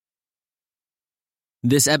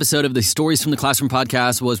This episode of the Stories from the Classroom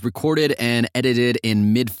podcast was recorded and edited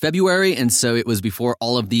in mid-February, and so it was before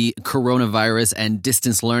all of the coronavirus and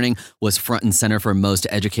distance learning was front and center for most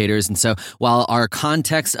educators. And so while our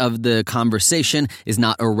context of the conversation is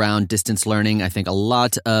not around distance learning, I think a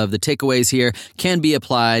lot of the takeaways here can be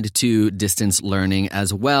applied to distance learning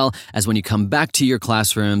as well as when you come back to your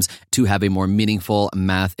classrooms to have a more meaningful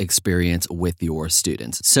math experience with your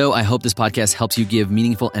students. So I hope this podcast helps you give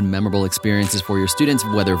meaningful and memorable experiences for your students,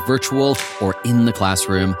 whether virtual or in the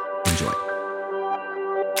classroom. Enjoy.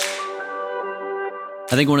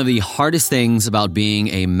 I think one of the hardest things about being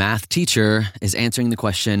a math teacher is answering the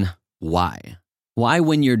question, why? Why,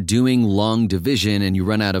 when you're doing long division and you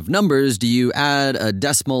run out of numbers, do you add a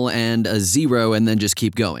decimal and a zero and then just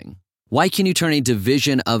keep going? Why can you turn a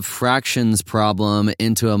division of fractions problem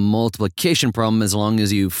into a multiplication problem as long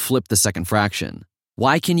as you flip the second fraction?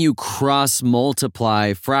 Why can you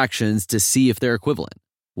cross-multiply fractions to see if they're equivalent?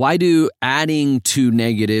 Why do adding two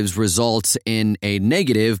negatives results in a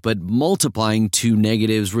negative, but multiplying two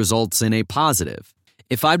negatives results in a positive?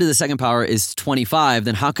 If 5 to the second power is 25,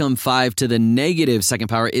 then how come 5 to the negative second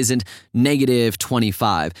power isn't negative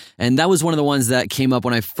 25? And that was one of the ones that came up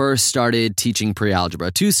when I first started teaching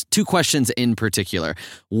pre-algebra. Two questions in particular.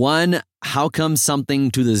 One, how come something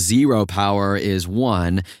to the zero power is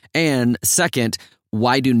 1? And second,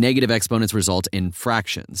 why do negative exponents result in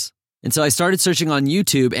fractions? And so I started searching on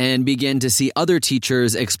YouTube and began to see other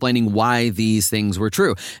teachers explaining why these things were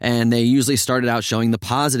true. And they usually started out showing the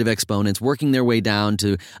positive exponents, working their way down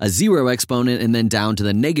to a zero exponent and then down to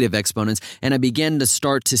the negative exponents. And I began to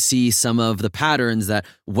start to see some of the patterns that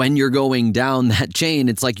when you're going down that chain,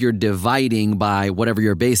 it's like you're dividing by whatever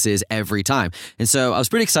your base is every time. And so I was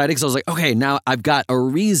pretty excited because I was like, okay, now I've got a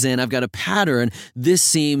reason, I've got a pattern. This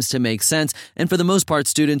seems to make sense. And for the most part,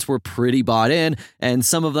 students were pretty bought in. And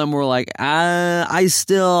some of them were like, I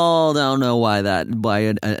still don't know why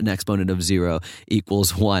an exponent of 0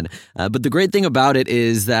 equals 1. But the great thing about it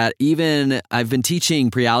is that even I've been teaching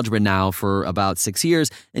pre-algebra now for about 6 years,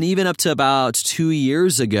 and even up to about 2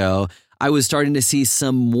 years ago, I was starting to see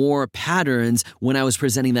some more patterns when I was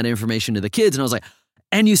presenting that information to the kids. And I was like,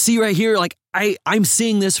 and you see right here, like I'm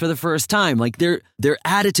seeing this for the first time. Like they're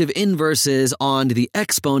additive inverses on the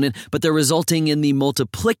exponent, but they're resulting in the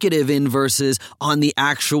multiplicative inverses on the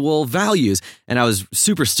actual values. And I was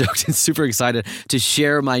super stoked and super excited to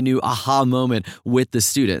share my new aha moment with the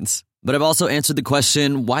students. But I've also answered the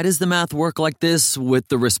question, why does the math work like this? With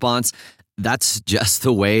the response, that's just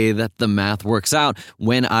the way that the math works out.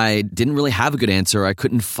 When I didn't really have a good answer, I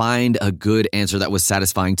couldn't find a good answer that was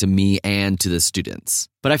satisfying to me and to the students.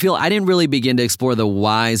 But I feel I didn't really begin to explore the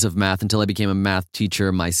whys of math until I became a math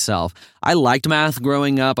teacher myself. I liked math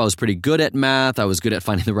growing up. I was pretty good at math. I was good at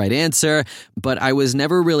finding the right answer, but I was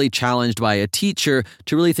never really challenged by a teacher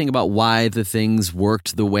to really think about why the things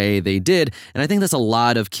worked the way they did. And I think that's a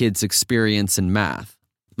lot of kids' experience in math.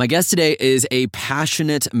 My guest today is a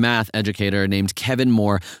passionate math educator named Kevin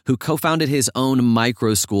Moore, who co-founded his own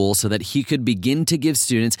micro school so that he could begin to give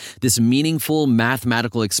students this meaningful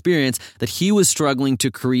mathematical experience that he was struggling to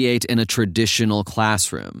create in a traditional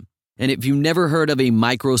classroom. And if you've never heard of a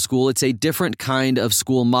micro school, it's a different kind of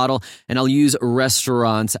school model, and I'll use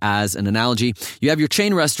restaurants as an analogy. You have your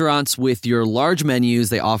chain restaurants with your large menus.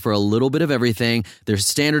 They offer a little bit of everything. They're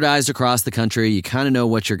standardized across the country. You kind of know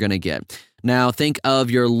what you're going to get. Now, think of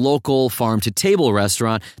your local farm-to-table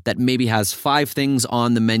restaurant that maybe has 5 things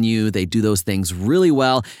on the menu. They do those things really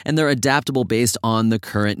well, and they're adaptable based on the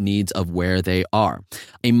current needs of where they are.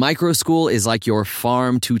 A micro school is like your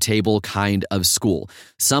farm-to-table kind of school.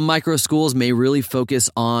 Some micro schools may really focus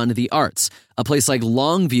on the arts. A place like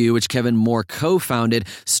Longview, which Kevin Moore co-founded,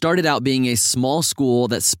 started out being a small school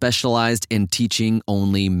that specialized in teaching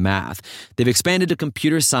only math. They've expanded to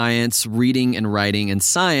computer science, reading and writing, and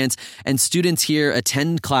science, and students here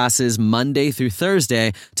attend classes Monday through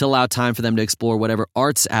Thursday to allow time for them to explore whatever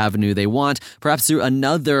arts avenue they want, perhaps through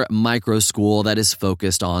another micro school that is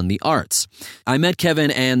focused on the arts. I met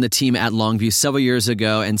Kevin and the team at Longview several years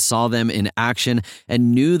ago and saw them in action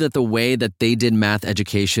and knew that the way that they did math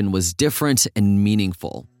education was different and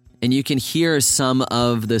meaningful. And you can hear some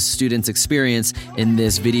of the students' experience in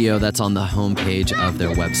this video that's on the homepage of their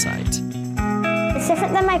website. It's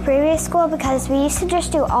different than my previous school because we used to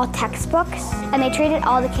just do all textbooks, and they treated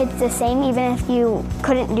all the kids the same even if you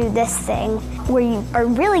couldn't do this thing where you are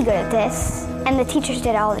really good at this, and the teachers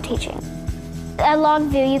did all the teaching. At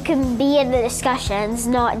Longview, you can be in the discussions,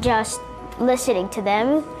 not just listening to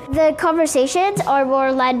them. The conversations are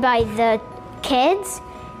more led by the kids,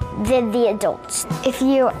 than the adults. If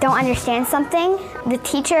you don't understand something, the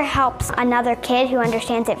teacher helps another kid who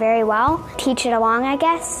understands it very well teach it along, I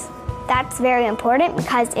guess. That's very important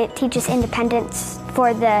because it teaches independence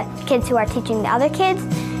for the kids who are teaching the other kids,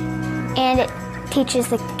 and it teaches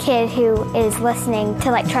the kid who is listening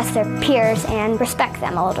to trust their peers and respect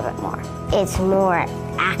them a little bit more. It's more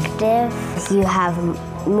active. You have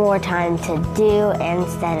more time to do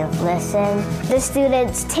instead of listen. The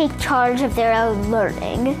students take charge of their own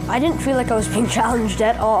learning. I didn't feel like I was being challenged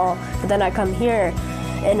at all, but then I come here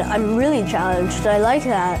and I'm really challenged. I like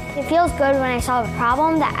that. It feels good when I solve a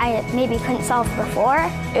problem that I maybe couldn't solve before.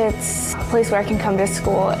 It's a place where I can come to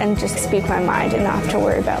school and just speak my mind and not have to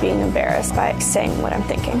worry about being embarrassed by saying what I'm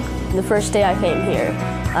thinking. The first day I came here,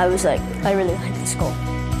 I was like, I really like this school.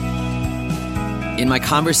 In my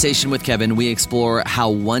conversation with Kevin, we explore how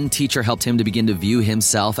one teacher helped him to begin to view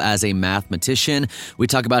himself as a mathematician. We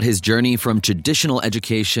talk about his journey from traditional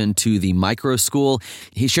education to the micro school.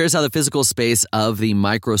 He shares how the physical space of the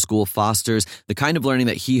micro school fosters the kind of learning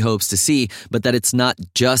that he hopes to see, but that it's not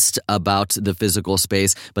just about the physical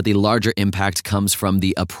space, but the larger impact comes from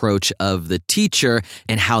the approach of the teacher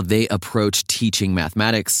and how they approach teaching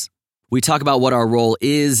mathematics. We talk about what our role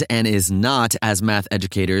is and is not as math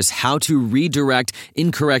educators, how to redirect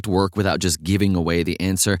incorrect work without just giving away the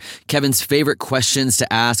answer, Kevin's favorite questions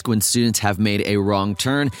to ask when students have made a wrong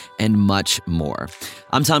turn, and much more.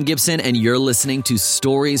 I'm Tom Gibson, and you're listening to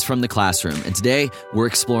Stories from the Classroom. And today, we're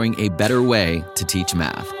exploring a better way to teach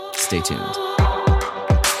math. Stay tuned.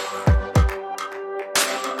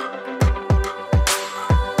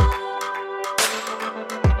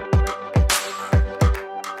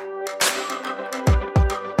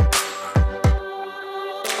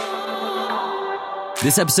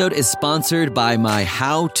 This episode is sponsored by my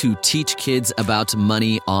How to Teach Kids About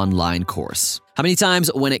Money online course. How many times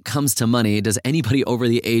when it comes to money does anybody over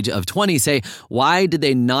the age of 20 say, why did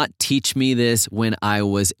they not teach me this when I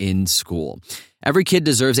was in school? Every kid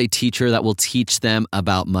deserves a teacher that will teach them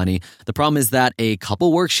about money. The problem is that a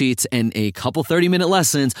couple worksheets and a couple 30-minute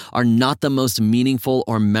lessons are not the most meaningful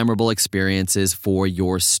or memorable experiences for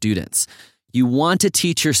your students. You want to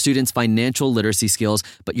teach your students financial literacy skills,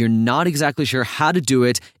 but you're not exactly sure how to do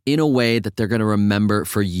it in a way that they're going to remember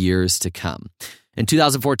for years to come. In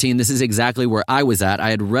 2014, this is exactly where I was at. I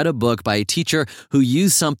had read a book by a teacher who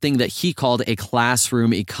used something that he called a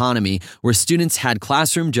classroom economy, where students had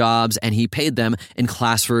classroom jobs and he paid them in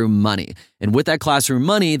classroom money. And with that classroom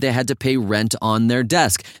money, they had to pay rent on their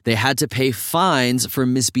desk. They had to pay fines for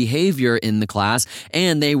misbehavior in the class,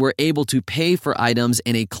 and they were able to pay for items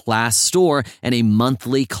in a class store and a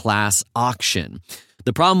monthly class auction.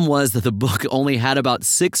 The problem was that the book only had about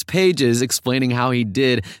 6 pages explaining how he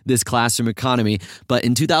did this classroom economy. But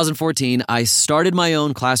in 2014, I started my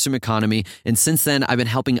own classroom economy, and since then, I've been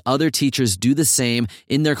helping other teachers do the same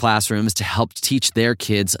in their classrooms to help teach their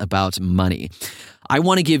kids about money. I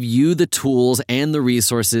want to give you the tools and the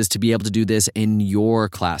resources to be able to do this in your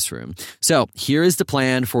classroom. So here is the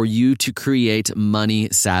plan for you to create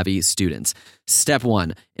money-savvy students. Step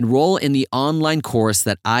 1, enroll in the online course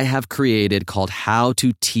that I have created called How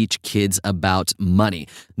to Teach Kids About Money.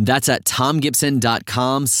 That's at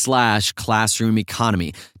tomgibson.com/classroom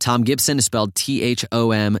economy. Tom Gibson is spelled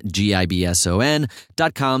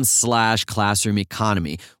THOMGIBSON.com/classroom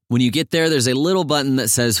economy. When you get there, there's a little button that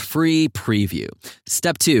says Free Preview.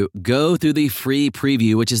 Step 2, go through the free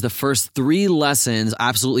preview, which is the first 3 lessons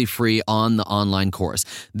absolutely free on the online course.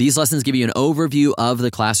 These lessons give you an overview of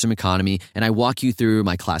the classroom economy, and I walk you through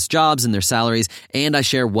my class jobs and their salaries, and I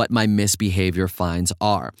share what my misbehavior fines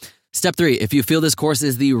are. Step 3, if you feel this course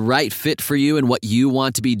is the right fit for you and what you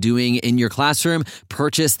want to be doing in your classroom,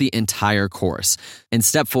 purchase the entire course. And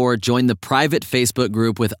step 4, join the private Facebook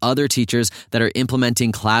group with other teachers that are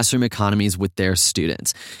implementing classroom economies with their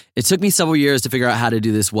students. It took me several years to figure out how to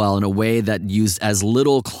do this well in a way that used as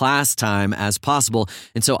little class time as possible.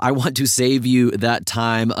 And so I want to save you that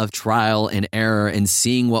time of trial and error and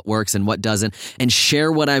seeing what works and what doesn't, and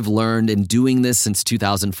share what I've learned in doing this since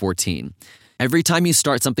 2014. Every time you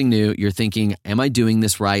start something new, you're thinking, am I doing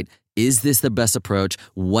this right? Is this the best approach?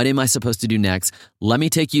 What am I supposed to do next? Let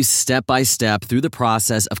me take you step by step through the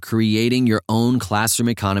process of creating your own classroom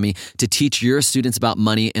economy to teach your students about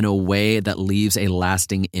money in a way that leaves a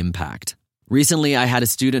lasting impact. Recently, I had a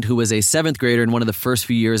student who was a 7th grader in one of the first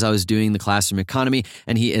few years I was doing the classroom economy,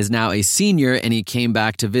 and he is now a senior, and he came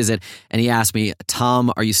back to visit, and he asked me,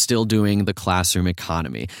 Tom, are you still doing the classroom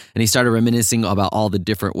economy? And he started reminiscing about all the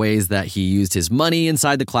different ways that he used his money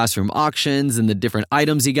inside the classroom auctions and the different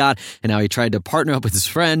items he got, and how he tried to partner up with his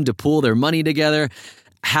friend to pool their money together.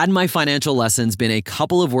 Had my financial lessons been a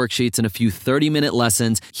couple of worksheets and a few 30-minute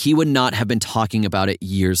lessons, he would not have been talking about it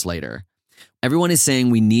years later. Everyone is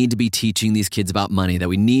saying we need to be teaching these kids about money, that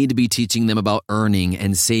we need to be teaching them about earning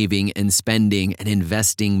and saving and spending and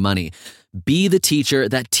investing money. Be the teacher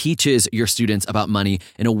that teaches your students about money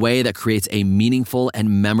in a way that creates a meaningful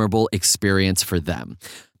and memorable experience for them.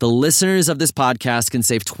 The listeners of this podcast can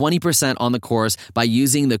save 20% on the course by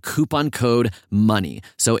using the coupon code MONEY.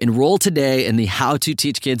 So enroll today in the How to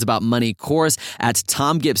Teach Kids About Money course at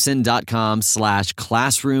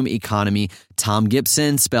tomgibson.com/classroom economy. Tom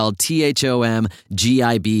Gibson, spelled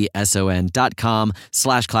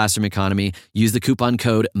THOMGIBSON.com/classroom economy. Use the coupon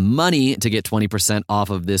code MONEY to get 20% off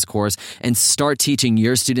of this course and start teaching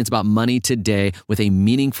your students about money today with a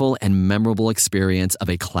meaningful and memorable experience of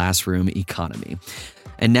a classroom economy.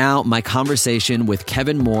 And now, my conversation with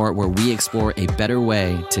Kevin Moore, where we explore a better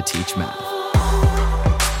way to teach math.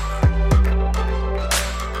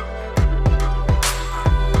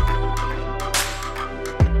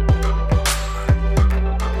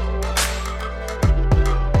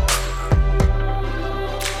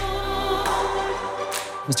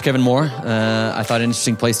 Mr. Kevin Moore, I thought an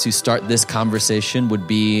interesting place to start this conversation would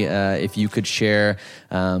be if you could share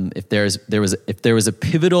if there was a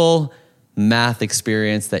pivotal math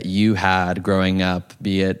experience that you had growing up,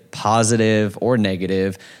 be it positive or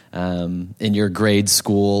negative, in your grade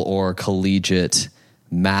school or collegiate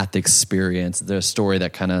math experience. There's a story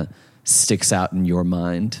that kind of sticks out in your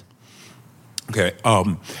mind. Okay,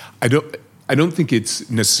 I don't think it's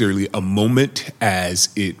necessarily a moment as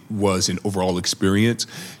it was an overall experience.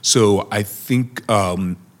 So I think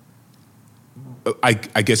I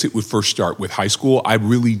guess it would first start with high school.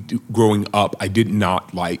 Growing up, I did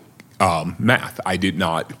not like math. I did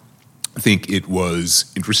not think it was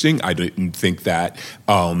interesting. I didn't think that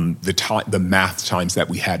the math times that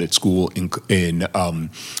we had at school in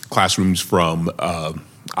classrooms from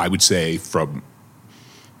I would say from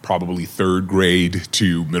probably third grade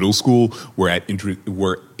to middle school were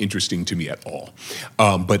interesting to me at all.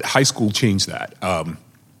 But high school changed that.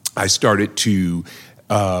 I started to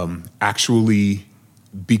actually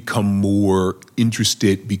become more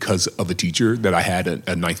interested because of a teacher that I had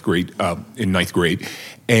in ninth grade.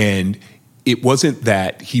 And it wasn't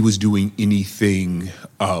that he was doing anything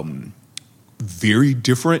very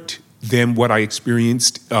different than what I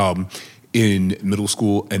experienced in middle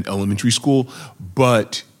school and elementary school,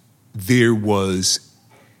 but there was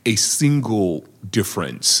a single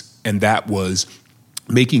difference, and that was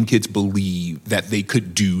making kids believe that they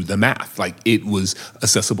could do the math, like it was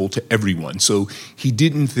accessible to everyone. So he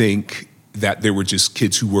didn't think that there were just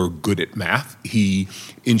kids who were good at math. He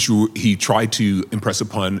tried to impress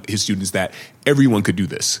upon his students that everyone could do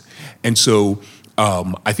this. And so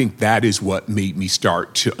I think that is what made me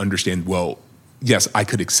start to understand, well, yes, I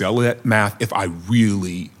could excel at math if I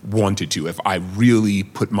really wanted to, if I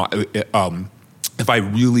really if I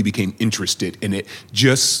really became interested in it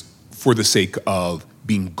just for the sake of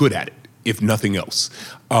being good at it, if nothing else.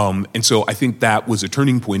 And so I think that was a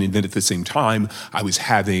turning point. And then at the same time, I was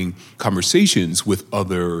having conversations with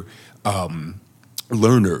other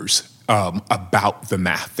learners about the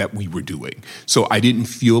math that we were doing. So I didn't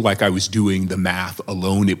feel like I was doing the math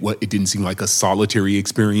alone. It didn't seem like a solitary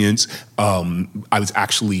experience. I was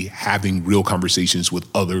actually having real conversations with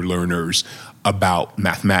other learners about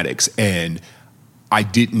mathematics, and I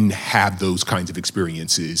didn't have those kinds of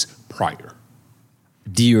experiences prior.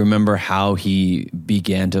 Do you remember how he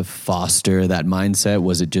began to foster that mindset?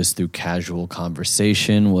 Was it just through casual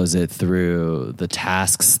conversation? Was it through the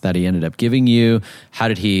tasks that he ended up giving you? How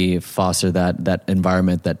did he foster that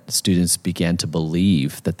environment that students began to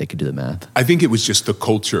believe that they could do the math? I think it was just the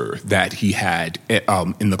culture that he had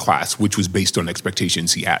in the class, which was based on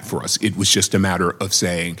expectations he had for us. It was just a matter of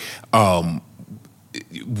saying,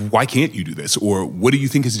 why can't you do this? Or what do you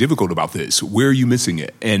think is difficult about this? Where are you missing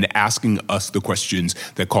it? And asking us the questions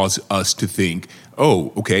that cause us to think,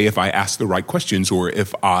 oh, okay, if I ask the right questions or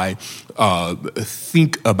if I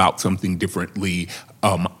think about something differently,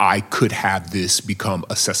 I could have this become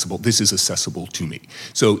accessible. This is accessible to me.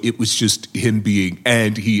 So it was just him being,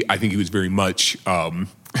 and I think he was very much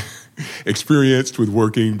experienced with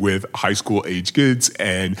working with high school age kids,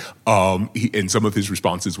 and some of his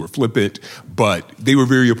responses were flippant, but they were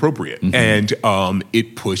very appropriate. Mm-hmm. And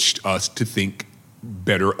it pushed us to think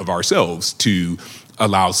better of ourselves, to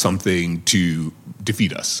allow something to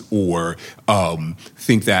defeat us, or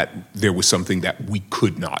think that there was something that we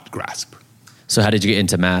could not grasp. So how did you get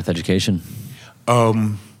into math education?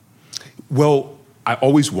 Well, I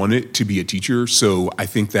always wanted to be a teacher, so I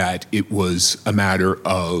think that it was a matter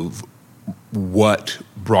of what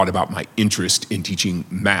brought about my interest in teaching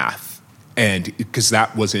math. And because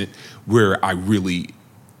that wasn't where I really,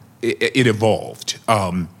 it evolved.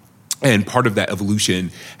 And part of that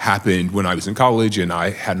evolution happened when I was in college, and I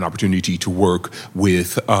had an opportunity to work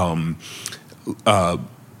with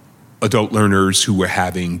adult learners who were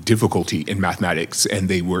having difficulty in mathematics, and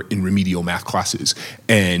they were in remedial math classes.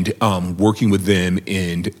 And working with them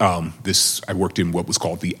in I worked in what was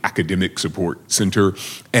called the Academic Support Center.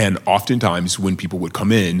 And oftentimes when people would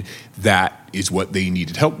come in, that is what they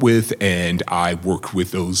needed help with. And I worked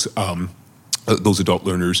with those adult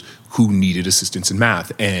learners who needed assistance in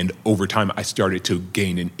math. And over time, I started to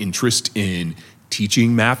gain an interest in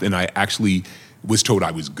teaching math, and I actually was told I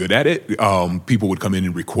was good at it. People would come in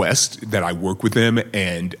and request that I work with them.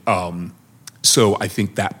 And so I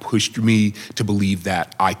think that pushed me to believe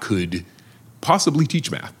that I could possibly teach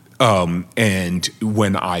math. And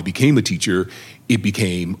when I became a teacher, it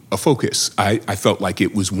became a focus. I felt like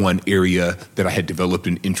it was one area that I had developed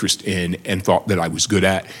an interest in and thought that I was good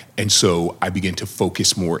at. And so I began to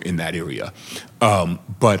focus more in that area.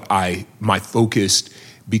 But my focus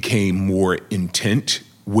became more intent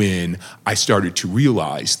when I started to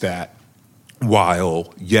realize that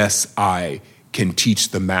while, yes, I can teach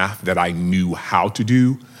the math that I knew how to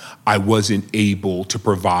do, I wasn't able to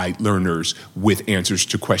provide learners with answers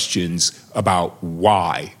to questions about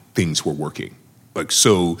why things were working. Like,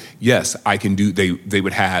 so, yes, I can do, they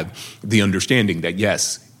would have the understanding that,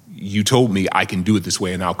 yes, you told me I can do it this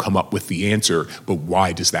way and I'll come up with the answer, but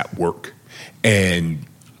why does that work? And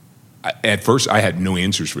at first, I had no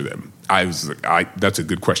answers for them. I was like, that's a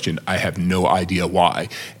good question. I have no idea why.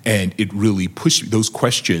 And it really pushed those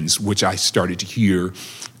questions, which I started to hear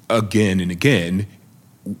again and again,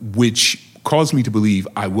 which caused me to believe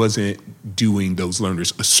I wasn't doing those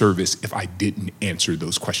learners a service if I didn't answer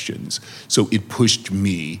those questions. So it pushed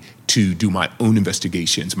me to do my own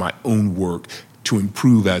investigations, my own work, to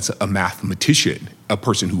improve as a mathematician, a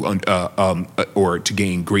person who, or to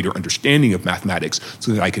gain greater understanding of mathematics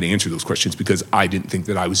so that I could answer those questions, because I didn't think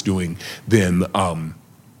that I was doing them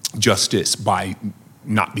justice by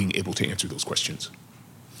not being able to answer those questions.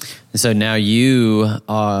 So now you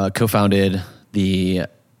co-founded the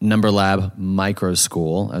Number Lab Micro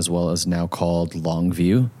School, as well as now called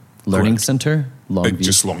Longview Learning Correct. Center? Longview?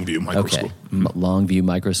 Just Longview Micro School. Longview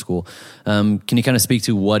Micro School. Can you kind of speak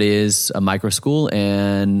to what is a micro school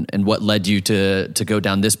and what led you to go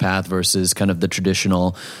down this path versus kind of the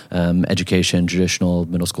traditional education, traditional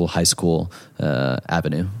middle school, high school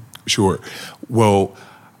avenue? Sure. Well,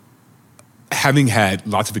 having had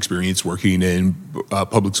lots of experience working in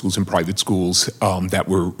public schools and private schools that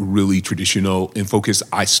were really traditional in focus,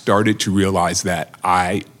 I started to realize that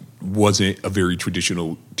I wasn't a very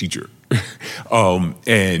traditional teacher.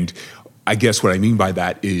 And I guess what I mean by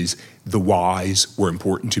that is the whys were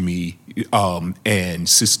important to me, and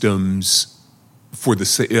systems for the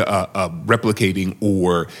replicating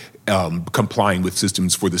or complying with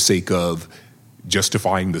systems for the sake of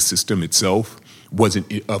justifying the system itself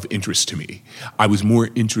wasn't of interest to me. I was more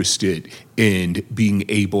interested in being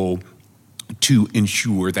able to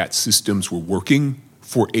ensure that systems were working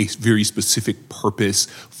for a very specific purpose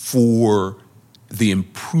for the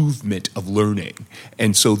improvement of learning.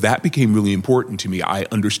 And so that became really important to me. I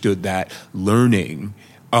understood that learning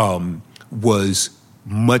was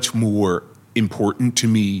much more important to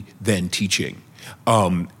me than teaching.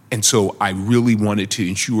 And so I really wanted to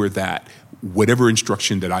ensure that whatever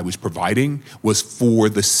instruction that I was providing was for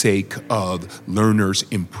the sake of learners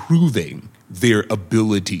improving their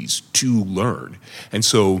abilities to learn. And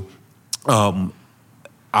so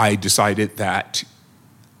I decided that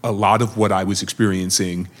a lot of what I was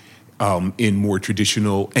experiencing in more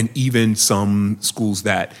traditional and even some schools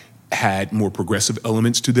that had more progressive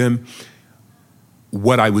elements to them,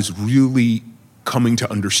 what I was really coming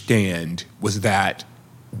to understand was that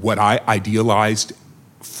what I idealized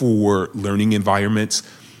for learning environments,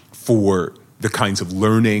 for the kinds of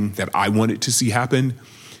learning that I wanted to see happen,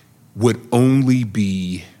 would only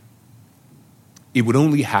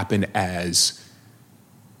happen as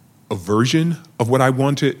a version of what I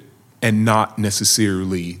wanted and not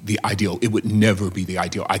necessarily the ideal. It would never be the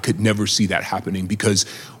ideal. I could never see that happening, because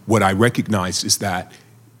what I recognized is that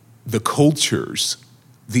the cultures,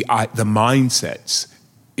 the mindsets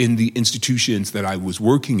in the institutions that I was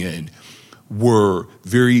working in were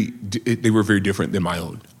very different than my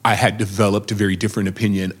own. I had developed a very different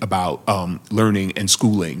opinion about learning and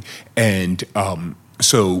schooling, and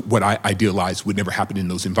So what I idealized would never happen in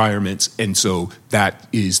those environments. And so that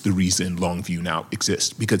is the reason Longview now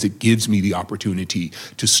exists, because it gives me the opportunity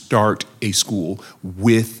to start a school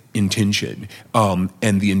with intention,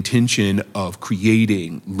 and the intention of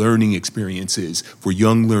creating learning experiences for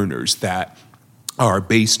young learners that are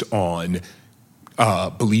based on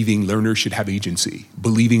believing learners should have agency,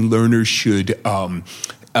 believing learners should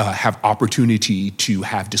have opportunity to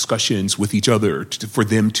have discussions with each other, for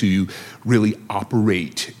them to really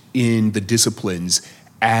operate in the disciplines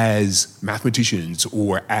as mathematicians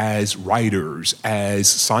or as writers, as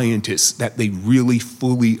scientists, that they really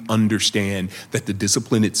fully understand that the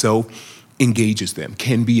discipline itself engages them,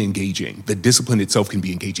 can be engaging. The discipline itself can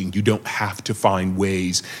be engaging. You don't have to find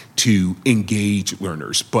ways to engage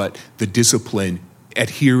learners, but the discipline,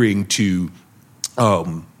 adhering to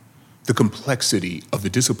the complexity of the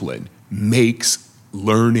discipline, makes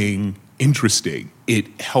learning interesting.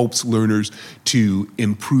 It helps learners to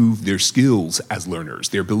improve their skills as learners,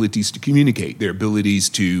 their abilities to communicate, their abilities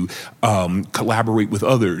to collaborate with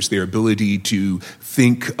others, their ability to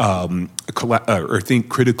think think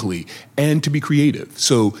critically, and to be creative.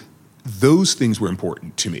 So those things were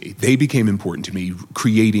important to me. They became important to me,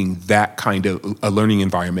 creating that kind of a learning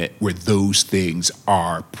environment where those things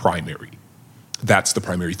are primary. That's the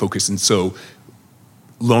primary focus. And so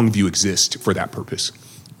Longview exists for that purpose.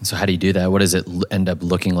 So how do you do that? What does it end up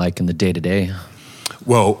looking like in the day-to-day?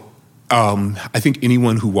 Well, I think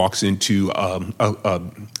anyone who walks into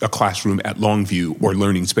a classroom at Longview or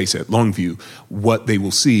learning space at Longview, what they will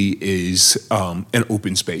see is an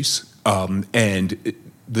open space. And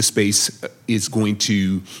the space is going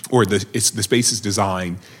to, or the space is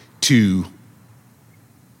designed to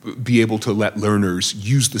be able to let learners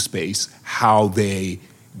use the space how they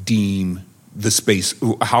deem the space,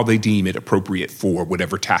 how they deem it appropriate for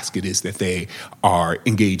whatever task it is that they are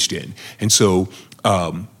engaged in. And so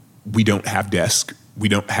we don't have desks, we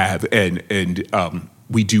don't have, and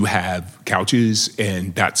we do have couches,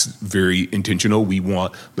 and that's very intentional. We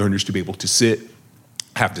want learners to be able to sit,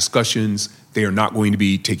 have discussions. They are not going to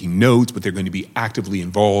be taking notes, but they're going to be actively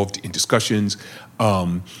involved in discussions.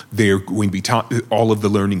 They're going to be all of the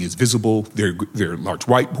learning is visible. There are large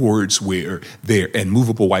whiteboards and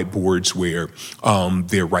movable whiteboards where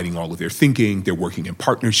they're writing all of their thinking. They're working in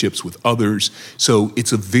partnerships with others. So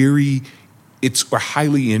it's a highly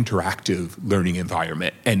interactive learning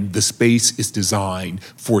environment, and the space is designed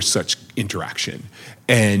for such interaction.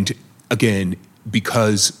 And again,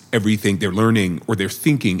 because everything they're learning or their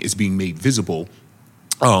thinking is being made visible,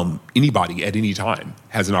 anybody at any time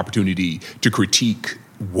has an opportunity to critique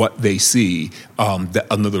what they see that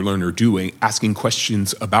another learner doing, asking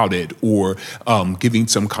questions about it, or giving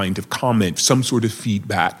some kind of comment, some sort of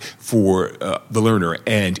feedback for the learner.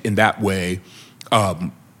 And in that way,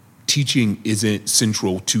 teaching isn't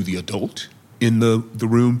central to the adult in the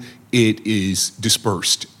room. It is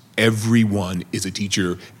dispersed. Everyone is a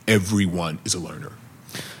teacher. Everyone is a learner.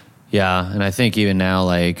 Yeah, and I think even now,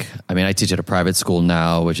 I teach at a private school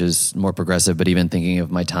now, which is more progressive, but even thinking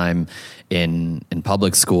of my time in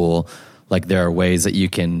public school, there are ways that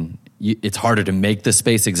it's harder to make the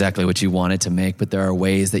space exactly what you want it to make, but there are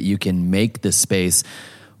ways that you can make the space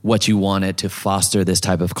what you want it to foster this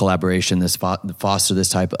type of collaboration, foster this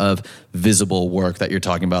type of visible work that you're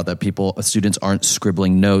talking about, that students aren't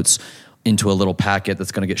scribbling notes into a little packet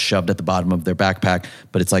that's going to get shoved at the bottom of their backpack,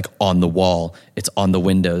 but it's on the wall, it's on the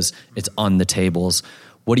windows, it's on the tables.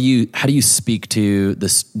 How do you speak to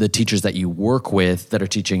the teachers that you work with that are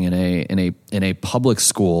teaching in a public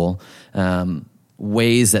school,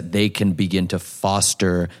 ways that they can begin to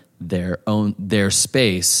foster their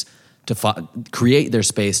space, to create their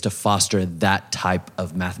space to foster that type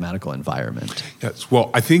of mathematical environment? Yes. Well,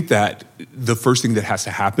 I think that the first thing that has to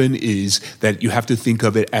happen is that you have to think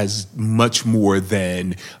of it as much more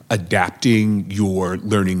than adapting your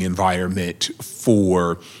learning environment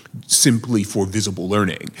simply for visible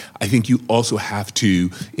learning. I think you also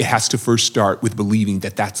it has to first start with believing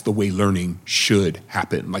that that's the way learning should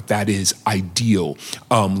happen. That is ideal.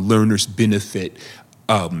 Learners benefit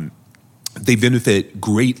they benefit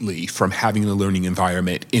greatly from having a learning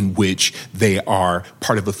environment in which they are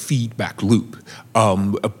part of a feedback loop,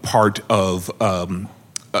 a part of an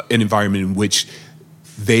environment in which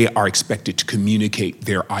they are expected to communicate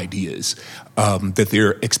their ideas, that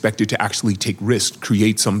they're expected to actually take risks,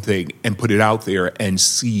 create something, and put it out there and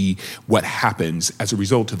see what happens as a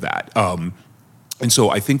result of that. And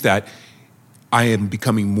so I think that I am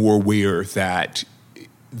becoming more aware that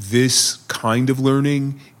this kind of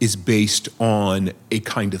learning is based on a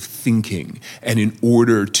kind of thinking. And in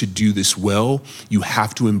order to do this well, you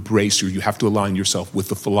have to embrace, or you have to align yourself with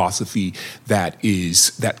the philosophy that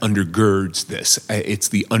undergirds this.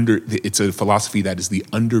 It's a philosophy that is the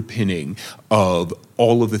underpinning of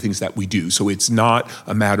all of the things that we do. So it's not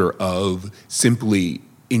a matter of simply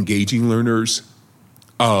engaging learners.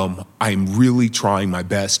 I'm really trying my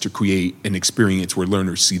best to create an experience where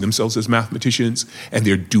learners see themselves as mathematicians and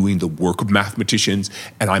they're doing the work of mathematicians,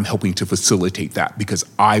 and I'm helping to facilitate that because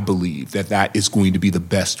I believe that that is going to be the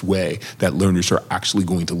best way that learners are actually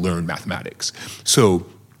going to learn mathematics. So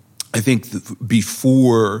I think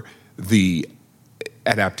before the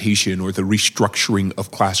adaptation or the restructuring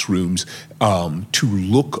of classrooms to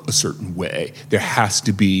look a certain way, there has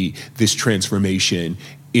to be this transformation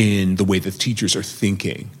in the way that teachers are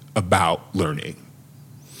thinking about learning.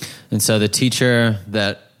 And so the teacher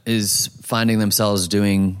that is finding themselves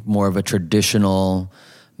doing more of a traditional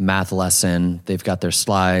math lesson, they've got their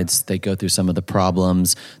slides, they go through some of the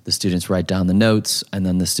problems, the students write down the notes, and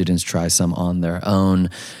then the students try some on their own.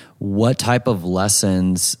 What type of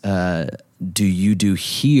lessons do you do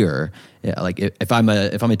here? Like if I'm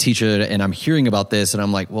a teacher and I'm hearing about this and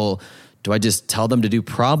I'm like, well, do I just tell them to do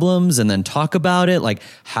problems and then talk about it? Like,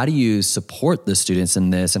 how do you support the students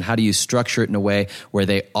in this, and how do you structure it in a way where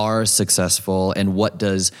they are successful? And what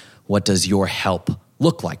does your help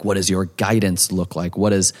look like? What does your guidance look like?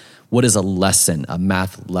 What is a lesson, a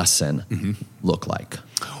math lesson, look like?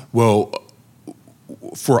 Well,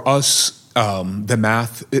 for us,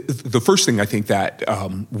 the first thing I think that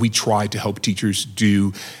we try to help teachers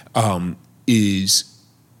do is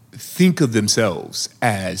think of themselves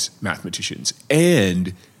as mathematicians.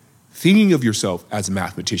 And thinking of yourself as a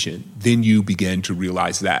mathematician, then you begin to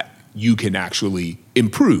realize that you can actually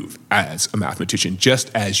improve as a mathematician,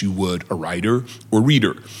 just as you would a writer or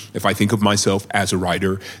reader. If I think of myself as a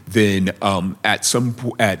writer, then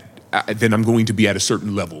then I'm going to be at a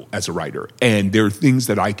certain level as a writer. And there are things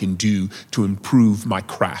that I can do to improve my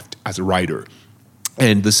craft as a writer.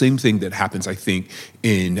 And the same thing that happens, I think,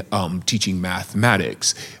 in teaching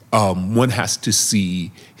mathematics. One has to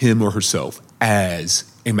see him or herself as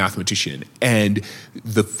a mathematician. And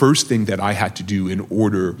the first thing that I had to do in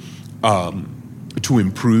order to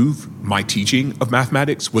improve my teaching of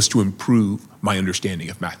mathematics was to improve my understanding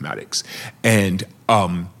of mathematics. And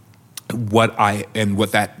what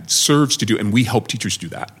that serves to do, and we help teachers do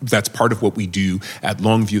that. That's part of what we do at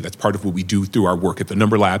Longview. That's part of what we do through our work at the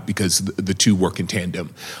Number Lab, because the two work in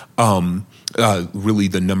tandem. Really,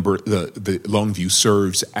 the Longview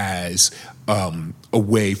serves as a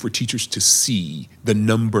way for teachers to see the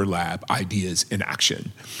Number Lab ideas in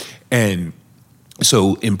action. And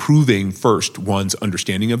so improving first one's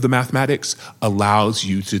understanding of the mathematics allows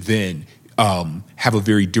you to then have a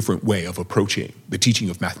very different way of approaching the teaching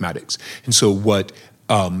of mathematics. And so what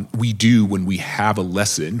we do when we have a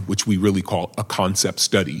lesson, which we really call a concept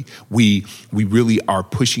study, we really are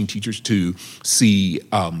pushing teachers to see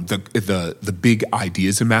the big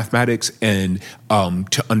ideas in mathematics, and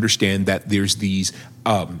to understand that there's these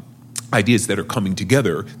ideas that are coming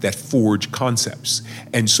together that forge concepts.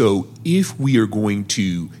 And so if we are going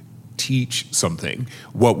to teach something,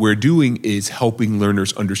 what we're doing is helping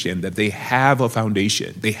learners understand that they have a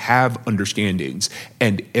foundation, they have understandings,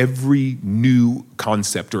 and every new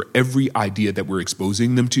concept or every idea that we're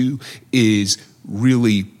exposing them to is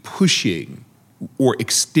really pushing or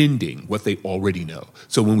extending what they already know.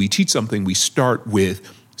 So when we teach something, we start with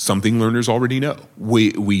something learners already know.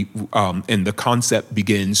 And the concept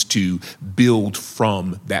begins to build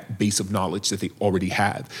from that base of knowledge that they already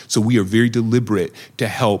have. So we are very deliberate to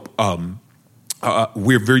help.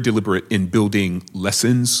 We're very deliberate in building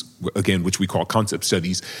lessons, again, which we call concept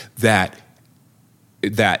studies, that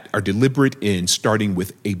are deliberate in starting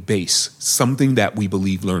with a base, something that we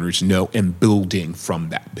believe learners know, and building from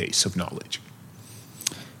that base of knowledge.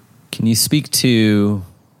 Can you speak to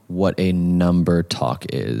what a number talk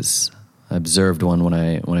is? I observed one when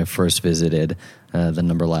I first visited the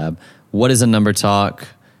Number Lab. What is a number talk?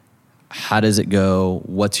 How does it go?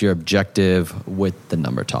 What's your objective with the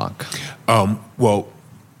number talk? Well,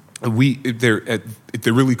 they're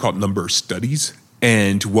really called number studies.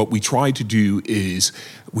 And what we try to do is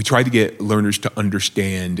we try to get learners to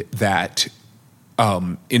understand that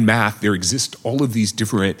in math, there exist all of these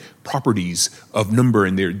different properties of number,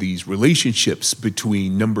 and there are these relationships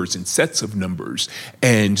between numbers and sets of numbers.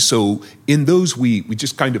 And so in those, we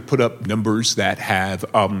just kind of put up numbers that have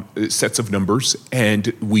sets of numbers,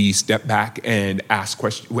 and we step back and ask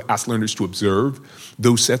learners to observe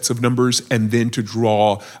those sets of numbers, and then to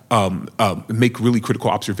draw, make really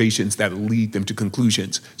critical observations that lead them to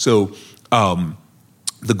conclusions. So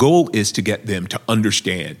the goal is to get them to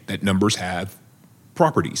understand that numbers have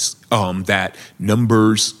properties, that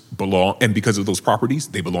numbers belong, and because of those properties,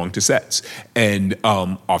 they belong to sets. And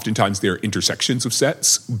oftentimes there are intersections of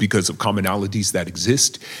sets because of commonalities that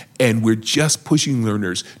exist. And we're just pushing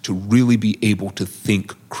learners to really be able to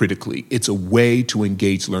think critically. It's a way to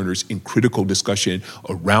engage learners in critical discussion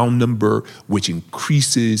around number, which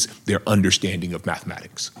increases their understanding of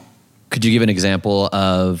mathematics. Could you give an example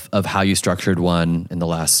of how you structured one in the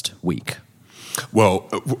last week? Well,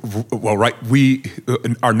 right.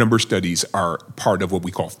 Our number studies are part of what we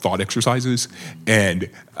call thought exercises, and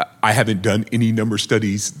I haven't done any number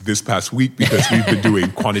studies this past week because we've been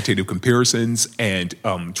doing quantitative comparisons and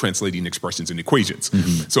translating expressions and equations.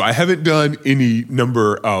 Mm-hmm. So I haven't done any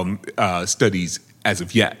number studies as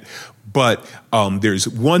of yet. But there's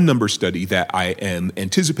one number study that I am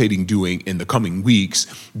anticipating doing in the coming weeks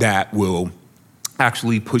that will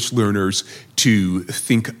actually push learners to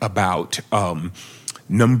think about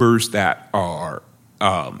numbers that are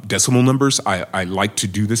decimal numbers. I like to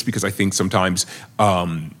do this because I think sometimes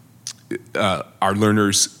our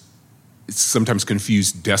learners sometimes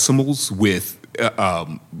confuse decimals with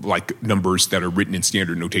like numbers that are written in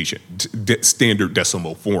standard notation, standard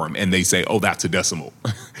decimal form, and they say, oh, that's a decimal.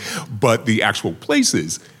 But the actual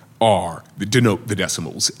places denote the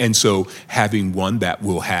decimals. And so having one that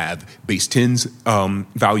will have base 10s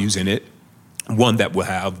values in it, one that will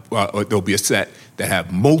have, there'll be a set that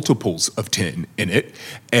have multiples of 10 in it,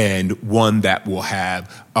 and one that will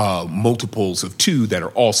have multiples of 2 that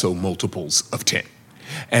are also multiples of 10.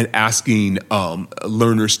 And asking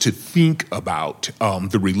learners to think about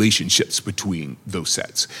the relationships between those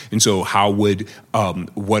sets. And so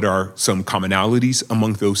what are some commonalities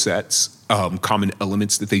among those sets, common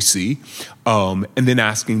elements that they see, and then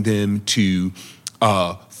asking them to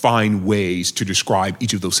find ways to describe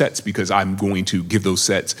each of those sets, because I'm going to give those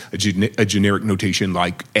sets a generic notation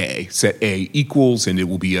like A. Set A equals, and it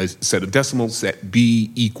will be a set of decimals. Set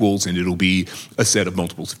B equals, and it'll be a set of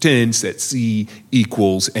multiples of 10. Set C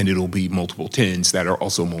equals, and it'll be multiple 10s that are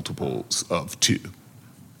also multiples of 2.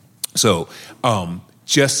 So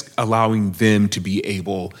just allowing them to be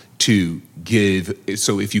able to give,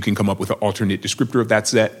 so if you can come up with an alternate descriptor of that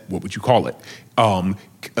set, what would you call it?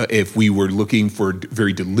 If we were looking for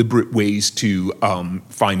very deliberate ways to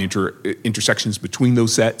find intersections between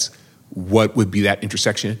those sets, what would be that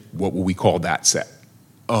intersection? What will we call that set?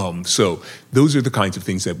 So those are the kinds of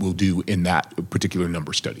things that we'll do in that particular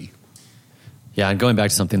number study. Yeah, and going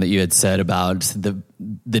back to something that you had said about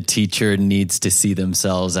the teacher needs to see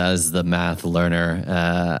themselves as the math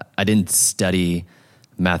learner. I didn't study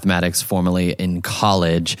mathematics formally in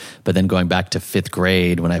college, but then going back to 5th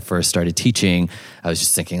grade when I first started teaching, I was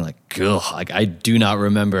just thinking I do not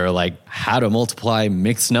remember how to multiply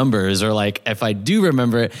mixed numbers, or if I do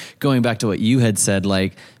remember it, going back to what you had said,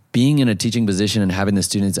 being in a teaching position and having the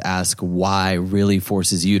students ask why really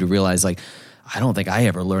forces you to realize I don't think I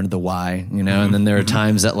ever learned the why, And then there are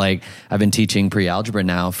times that I've been teaching pre-algebra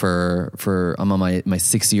now for I'm on my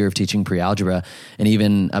 6th year of teaching pre-algebra, and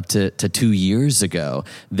even up to 2 years ago,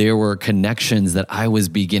 there were connections that I was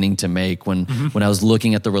beginning to make when I was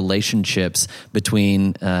looking at the relationships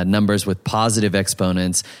between numbers with positive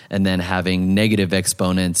exponents and then having negative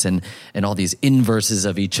exponents and all these inverses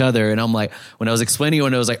of each other. And I'm when I was explaining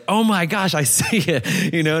it, I was oh my gosh, I see it,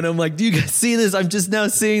 and I'm do you guys see this? I'm just now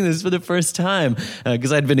seeing this for the first time.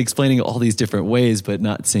 Because I'd been explaining all these different ways, but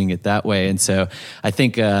not seeing it that way. And so I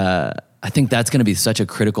think that's going to be such a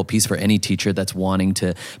critical piece for any teacher that's wanting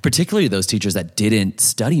to, particularly those teachers that didn't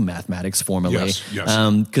study mathematics formally. Yes.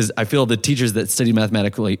 Because I feel the teachers that study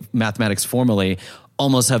mathematics formally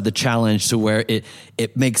almost have the challenge to where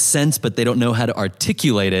it makes sense, but they don't know how to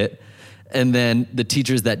articulate it. And then the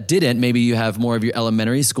teachers that didn't, maybe you have more of your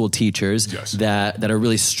elementary school teachers that are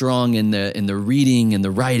really strong in the reading and the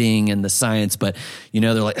writing and the science, but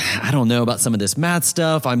they're I don't know about some of this math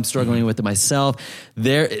stuff. I'm struggling with it myself.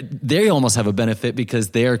 They almost have a benefit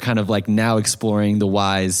because they're kind of now exploring the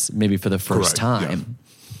whys maybe for the first time. Yeah.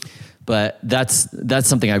 But that's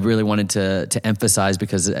something I really wanted to emphasize,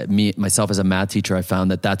 because myself as a math teacher, I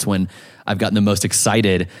found that's when I've gotten the most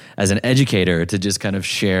excited as an educator to just kind of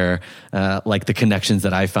share the connections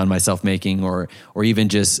that I found myself making, or even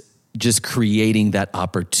just just creating that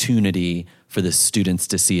opportunity for the students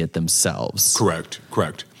to see it themselves. Correct.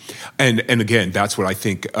 And again, that's what I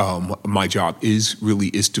think my job is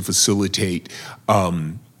to facilitate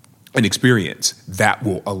an experience that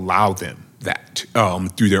will allow them that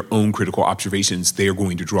through their own critical observations, they are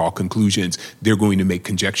going to draw conclusions. They're going to make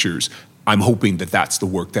conjectures. I'm hoping that that's the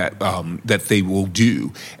work that they will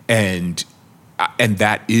do, and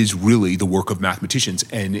that is really the work of mathematicians.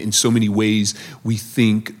 And in so many ways, we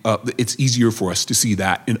think it's easier for us to see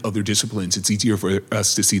that in other disciplines. It's easier for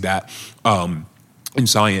us to see that in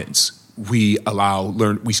science. We allow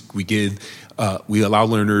learners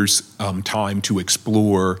time to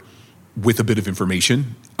explore with a bit of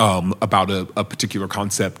information about a particular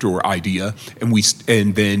concept or idea,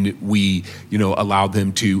 and then we allow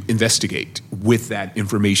them to investigate with that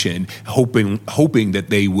information, hoping that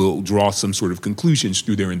they will draw some sort of conclusions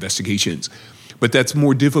through their investigations. But that's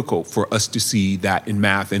more difficult for us to see that in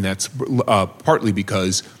math, and that's partly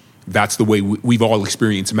because that's the way we've all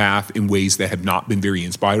experienced math in ways that have not been very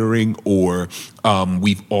inspiring, or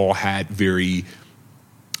we've all had very,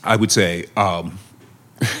 I would say,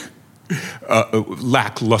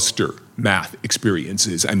 lackluster math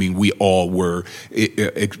experiences. I mean, we all were,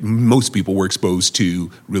 most people were exposed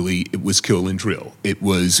to really, it was kill and drill. It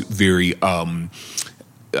was very, very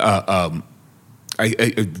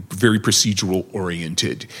procedural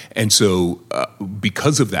oriented. And so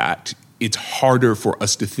because of that, it's harder for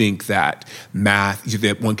us to think that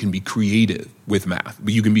that one can be creative with math.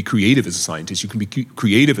 But you can be creative as a scientist, you can be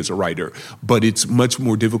creative as a writer, but it's much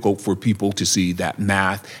more difficult for people to see that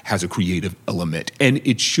math has a creative element. And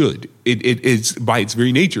it should. It's by its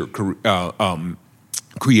very nature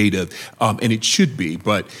creative, and it should be,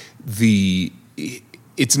 but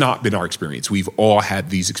it's not been our experience. We've all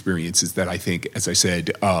had these experiences that I think, as I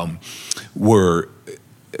said, were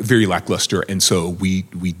very lackluster, and so we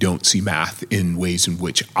don't see math in ways in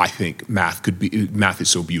which I think math is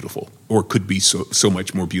so beautiful, or could be so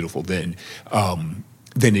much more beautiful than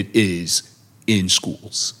it is in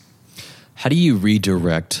schools. How do you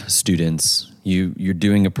redirect students? You're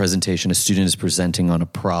doing a presentation, a student is presenting on a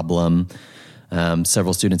problem.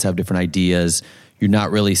 Several students have different ideas. You're not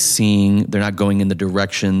really they're not going in the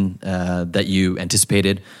direction that you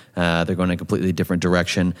anticipated. They're going in a completely different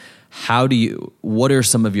direction. What are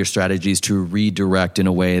some of your strategies to redirect in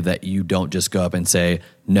a way that you don't just go up and say,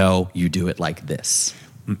 no, you do it like this?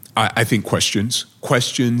 I think questions.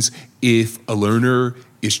 If a learner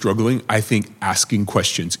is struggling, I think asking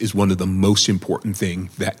questions is one of the most important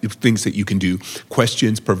things that you can do.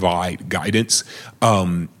 Questions provide guidance.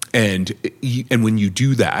 And when you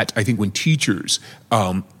do that, I think when teachers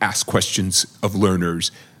ask questions of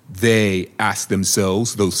learners, they ask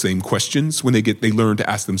themselves those same questions. When they learn to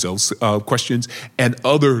ask themselves questions, and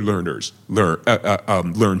other learners learn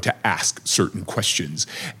to ask certain questions.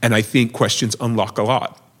 And I think questions unlock a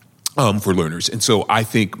lot for learners. And so I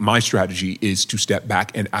think my strategy is to step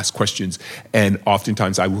back and ask questions. And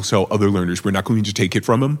oftentimes I will tell other learners, we're not going to take it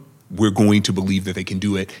from them. We're going to believe that they can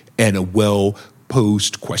do it. And a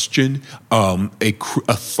well-posed question, a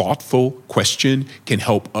thoughtful question can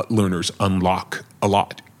help learners unlock a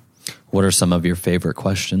lot. What are some of your favorite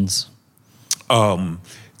questions?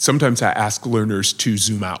 Sometimes I ask learners to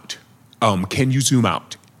zoom out. Can you zoom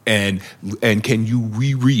out? And can you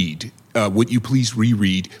reread? Would you please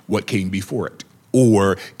reread what came before it?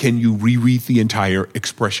 Or can you reread the entire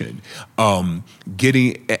expression?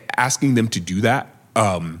 Asking them to do that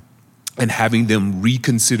and having them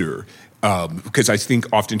reconsider. Because I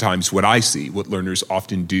think oftentimes what learners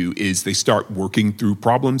often do is they start working through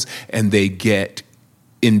problems and they get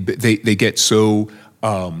so,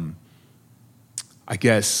 I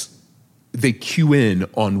guess, they cue in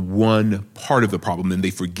on one part of the problem and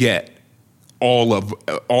they forget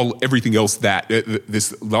everything else that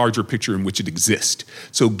this larger picture in which it exists.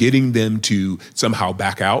 So getting them to somehow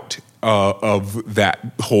back out of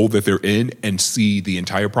that hole that they're in and see the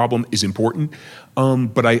entire problem is important.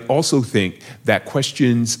 But I also think that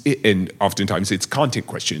questions, and oftentimes it's content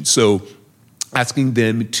questions. So asking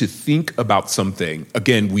them to think about something.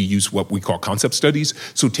 Again, we use what we call concept studies.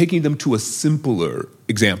 So taking them to a simpler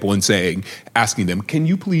example and asking them, can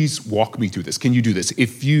you please walk me through this? Can you do this?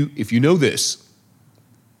 If you know this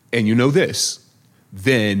and you know this,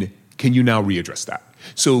 then can you now readdress that?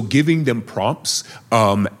 So giving them prompts,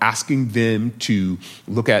 asking them to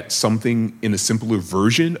look at something in a simpler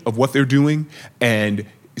version of what they're doing, and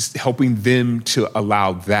helping them to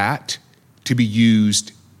allow that to be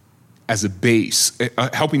used as a base,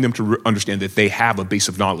 helping them to understand that they have a base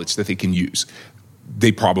of knowledge that they can use.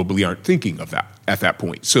 They probably aren't thinking of that at that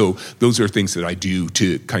point. So those are things that I do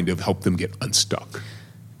to kind of help them get unstuck.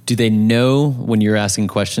 Do they know when you're asking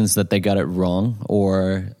questions that they got it wrong,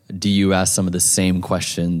 or do you ask some of the same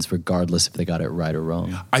questions regardless if they got it right or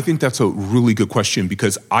wrong? I think that's a really good question,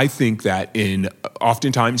 because I think that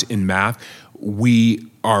oftentimes in math, we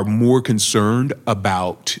are more concerned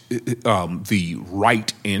about the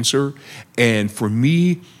right answer. And for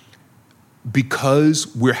me,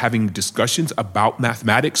 because we're having discussions about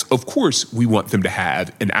mathematics, of course, we want them to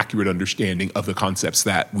have an accurate understanding of the concepts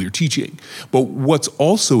that we're teaching. But what's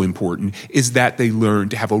also important is that they learn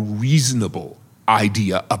to have a reasonable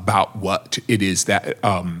idea about what it is that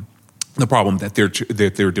the problem that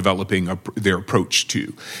they're developing their approach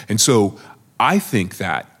to. And so I think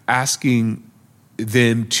that asking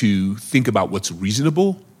them to think about what's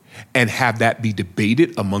reasonable and have that be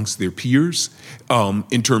debated amongst their peers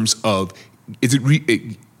in terms of, is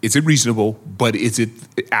it reasonable, but is it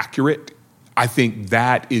accurate? I think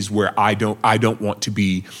that is where I don't want to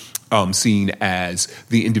be seen as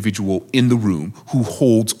the individual in the room who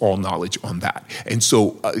holds all knowledge on that. And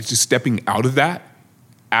so just stepping out of that,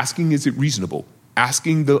 asking, is it reasonable?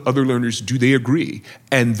 Asking the other learners, do they agree?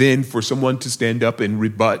 And then for someone to stand up and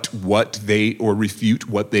rebut or refute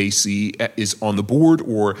what they see is on the board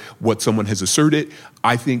or what someone has asserted,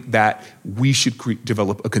 I think that we should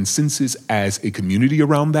develop a consensus as a community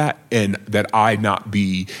around that, and that I not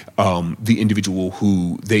be the individual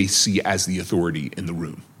who they see as the authority in the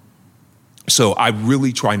room. So I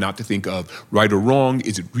really try not to think of right or wrong.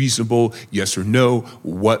 Is it reasonable? Yes or no?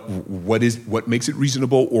 What makes it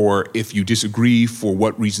reasonable? Or if you disagree, for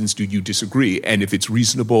what reasons do you disagree? And if it's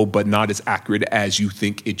reasonable but not as accurate as you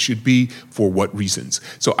think it should be, for what reasons?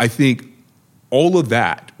 So I think all of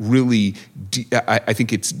that really, I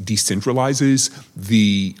think it decentralizes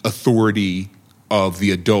the authority of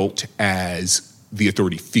the adult as the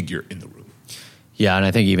authority figure in the room. Yeah, and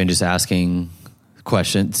I think even just asking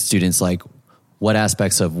students like, what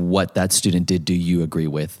aspects of what that student did do you agree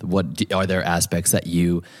with? What are there aspects that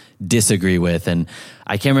you disagree with? And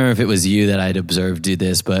I can't remember if it was you that I'd observed do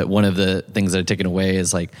this, but one of the things that I've taken away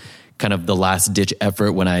is like kind of the last ditch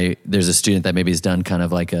effort when there's a student that maybe has done kind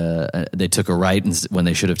of like they took a right when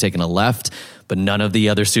they should have taken a left, but none of the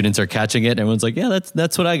other students are catching it. And everyone's like, yeah,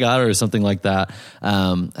 that's what I got, or something like that.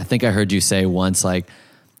 I think I heard you say once, like,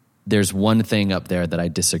 there's one thing up there that I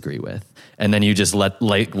disagree with. And then you just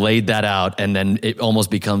laid that out, and then it almost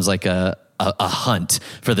becomes like a hunt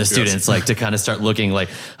for the students, yes. Like to kind of start looking like,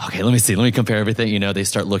 okay, let me compare everything. They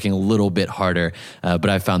start looking a little bit harder. But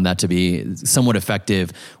I found that to be somewhat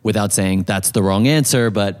effective without saying that's the wrong answer.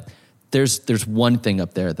 But there's one thing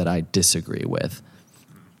up there that I disagree with.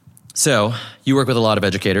 So you work with a lot of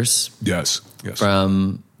educators. Yes.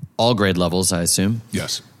 From all grade levels, I assume.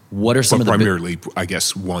 Yes. What are some of the primarily, I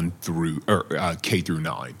guess, 1 through K through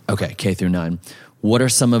 9. Okay, K through 9. What are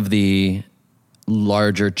some of the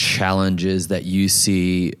larger challenges that you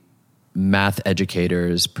see math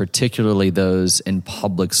educators, particularly those in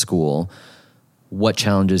public school? What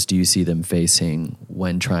challenges do you see them facing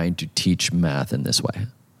when trying to teach math in this way?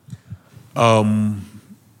 I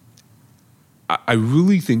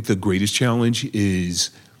really think the greatest challenge is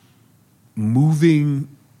moving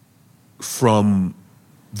from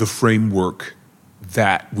the framework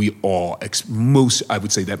that we all, most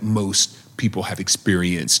people have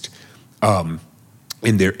experienced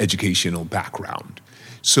in their educational background.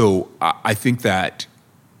 So I think that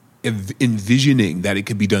envisioning that it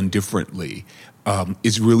could be done differently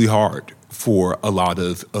is really hard for a lot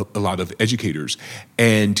of educators,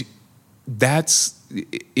 and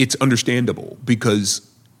it's understandable because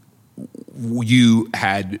you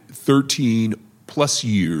had 13 plus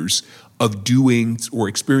years of doing or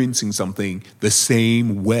experiencing something the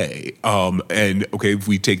same way. And okay, if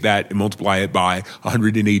we take that and multiply it by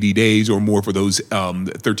 180 days or more for those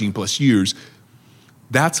 13 plus years,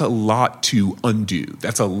 that's a lot to undo.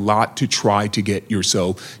 That's a lot to try to get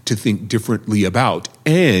yourself to think differently about.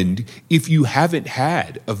 And if you haven't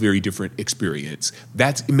had a very different experience,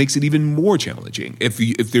 it makes it even more challenging. If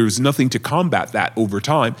there's nothing to combat that over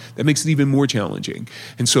time, that makes it even more challenging.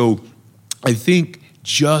 And so I think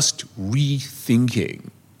just rethinking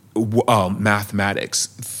mathematics,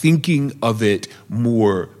 thinking of it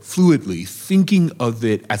more fluidly, thinking of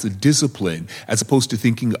it as a discipline, as opposed to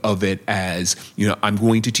thinking of it as, I'm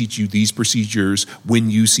going to teach you these procedures when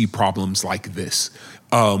you see problems like this.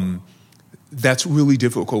 That's really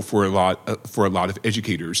difficult for a lot of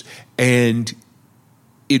educators, and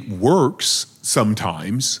it works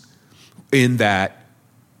sometimes in that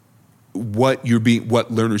what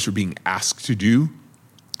learners are being asked to do,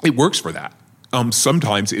 it works for that.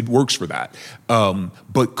 Sometimes it works for that.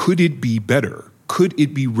 But could it be better? Could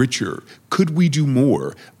it be richer? Could we do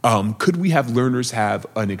more? Could we have learners have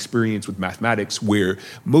an experience with mathematics where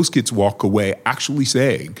most kids walk away actually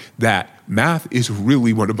saying that math is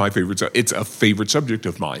really one of my favorites. It's a favorite subject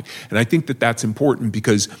of mine. And I think that that's important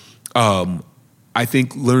because I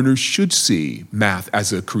think learners should see math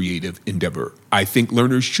as a creative endeavor. I think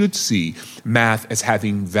learners should see math as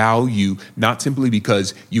having value, not simply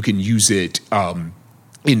because you can use it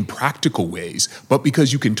in practical ways, but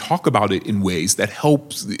because you can talk about it in ways that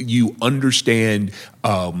helps you understand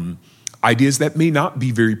ideas that may not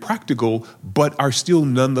be very practical, but are still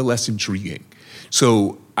nonetheless intriguing.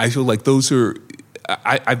 So I feel like those are,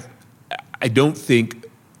 I don't think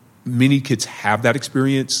many kids have that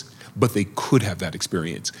experience, but they could have that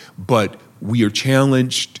experience. But we are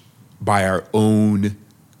challenged by our own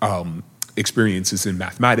experiences in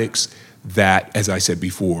mathematics that, as I said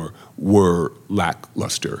before, were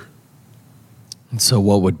lackluster. And so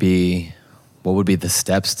what would be the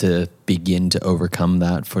steps to begin to overcome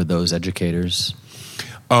that for those educators?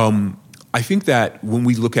 I think that when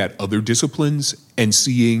we look at other disciplines and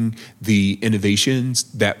seeing the innovations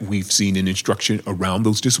that we've seen in instruction around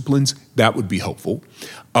those disciplines, that would be helpful.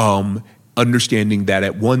 Understanding that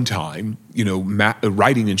at one time,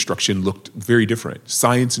 writing instruction looked very different.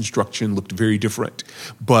 Science instruction looked very different.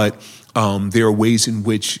 But there are ways in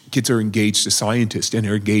which kids are engaged as scientists and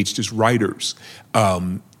are engaged as writers.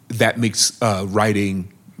 That makes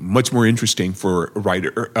writing much more interesting for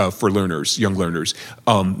learners, young learners.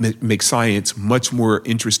 Makes science much more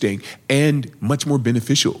interesting and much more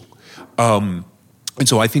beneficial. And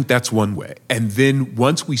so I think that's one way. And then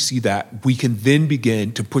once we see that, we can then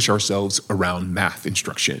begin to push ourselves around math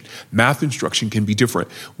instruction. Math instruction can be different.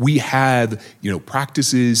 We have,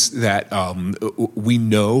 practices that we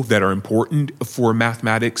know that are important for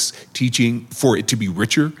mathematics teaching, for it to be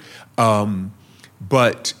richer.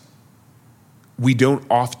 But we don't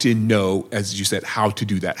often know, as you said, how to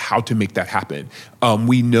do that, how to make that happen.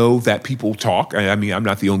 We know that people talk. I mean, I'm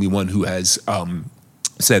not the only one who has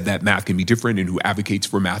said that math can be different and who advocates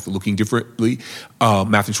for math looking differently,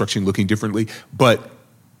 math instruction looking differently. But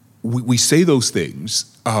we say those things.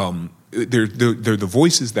 They're the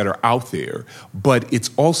voices that are out there, but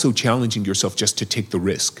it's also challenging yourself just to take the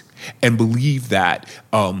risk and believe that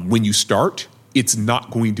when you start, it's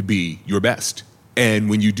not going to be your best. And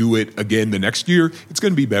when you do it again the next year, it's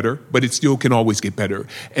going to be better, but it still can always get better.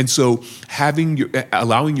 And so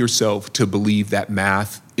allowing yourself to believe that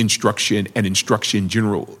math instruction and instruction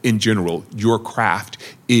in general, your craft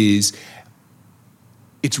it's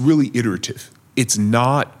really iterative. It's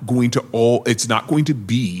not going to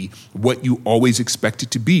be what you always expect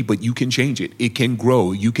it to be, but you can change it. It can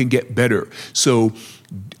grow. You can get better. So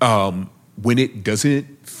when it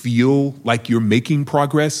doesn't feel like you're making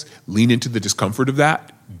progress, lean into the discomfort of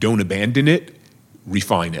that. Don't abandon it.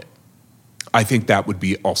 Refine it. I think that would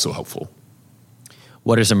be also helpful.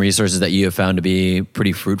 What are some resources that you have found to be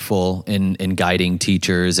pretty fruitful in guiding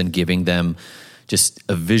teachers and giving them just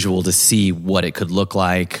a visual to see what it could look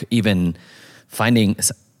like? Even finding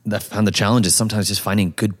the challenge is sometimes just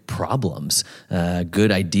finding good problems,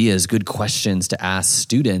 good ideas, good questions to ask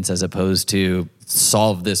students as opposed to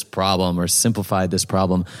solve this problem or simplify this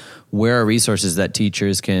problem. Where are resources that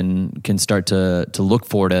teachers can start to look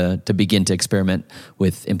for to begin to experiment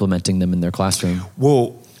with implementing them in their classroom?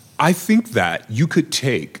 Well, I think that you could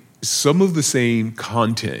take some of the same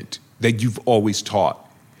content that you've always taught,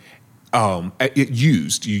 you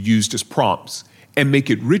used as prompts, and make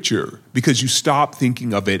it richer because you stop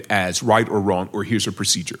thinking of it as right or wrong or here's a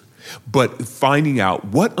procedure. But finding out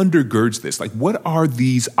what undergirds this, like what are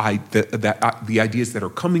the ideas that are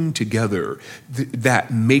coming together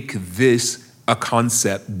that make this a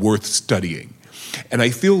concept worth studying. And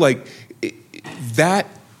I feel like that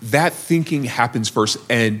thinking happens first.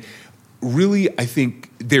 And really, I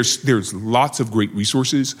think there's lots of great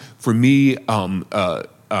resources. For me,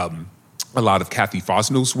 a lot of Kathy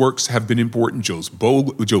Fosnell's works have been important. Joe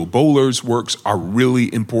Bowler's works are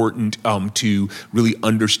really important to really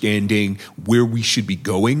understanding where we should be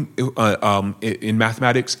going in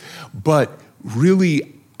mathematics. But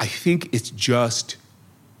really, I think it's just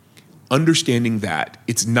understanding that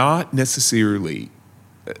it's not necessarily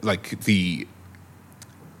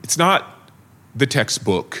it's not the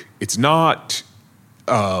textbook. It's not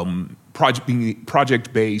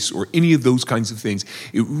project-based or any of those kinds of things.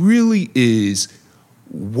 It really is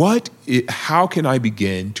how can I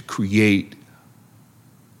begin to create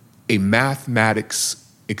a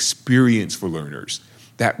mathematics experience for learners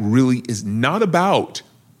that really is not about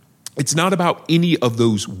any of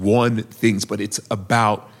those one things, but it's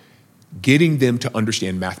about getting them to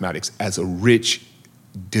understand mathematics as a rich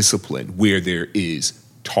discipline where there is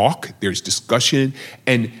talk, there's discussion.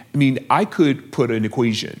 And I mean, I could put an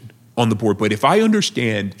equation on the board, but if I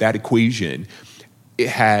understand that equation, it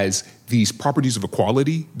has these properties of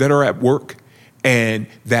equality that are at work, and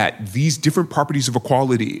that these different properties of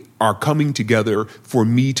equality are coming together for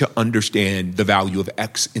me to understand the value of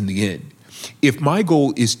X in the end. If my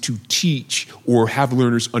goal is to teach or have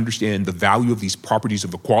learners understand the value of these properties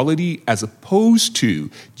of equality as opposed to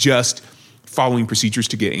just following procedures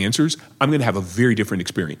to get answers, I'm going to have a very different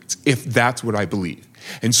experience if that's what I believe.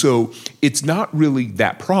 And so it's not really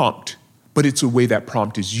that prompt, but it's the way that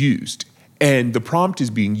prompt is used. And the prompt is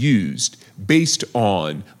being used based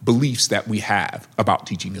on beliefs that we have about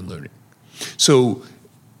teaching and learning. So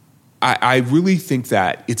I really think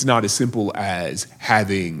that it's not as simple as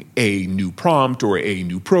having a new prompt or a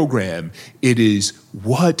new program. It is,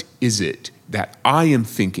 what is it that I am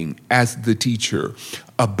thinking as the teacher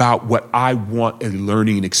about what I want a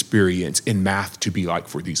learning experience in math to be like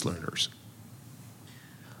for these learners?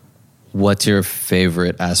 What's your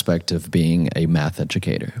favorite aspect of being a math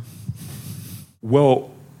educator? Well,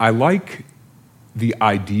 I like the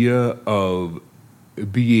idea of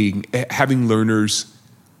having learners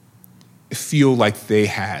feel like they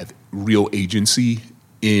have real agency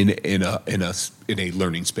in a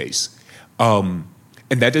learning space, and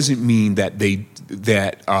that doesn't mean that they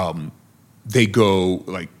go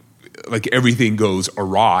like everything goes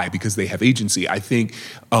awry because they have agency. I think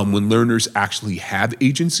when learners actually have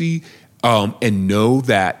agency and know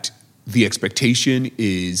that the expectation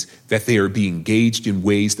is that they are being engaged in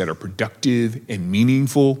ways that are productive and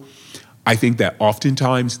meaningful, I think that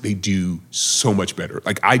oftentimes they do so much better.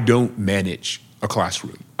 Like, I don't manage a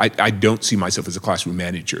classroom. I don't see myself as a classroom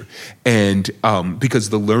manager. And because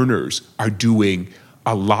the learners are doing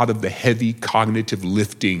a lot of the heavy cognitive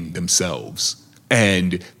lifting themselves.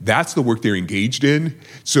 And that's the work they're engaged in.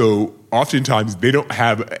 So oftentimes they don't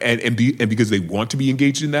have, and because they want to be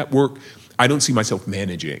engaged in that work, I don't see myself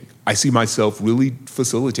managing. I see myself really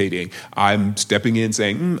facilitating. I'm stepping in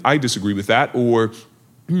saying, I disagree with that, or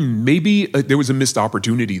maybe there was a missed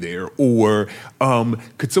opportunity there, or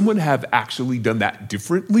could someone have actually done that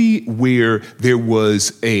differently where there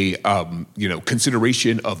was a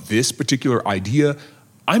consideration of this particular idea?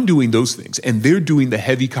 I'm doing those things, and they're doing the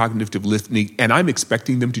heavy cognitive lifting, and I'm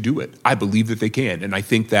expecting them to do it. I believe that they can, and I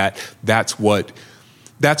think that that's where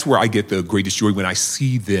I get the greatest joy, when I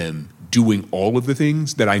see them doing all of the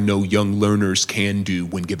things that I know young learners can do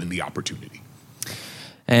when given the opportunity.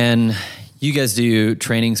 And you guys do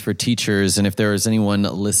trainings for teachers, and if there is anyone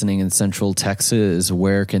listening in Central Texas,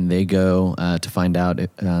 where can they go to find out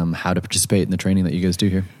how to participate in the training that you guys do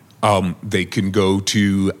here? They can go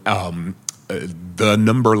to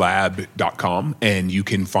thenumberlab.com, and you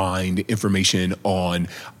can find information on,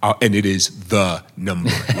 and it is the Number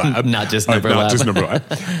Lab. Not just Number Lab. Not just Number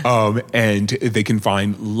Lab. And they can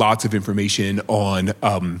find lots of information on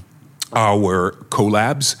our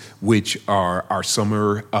collabs, which are our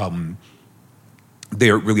summer they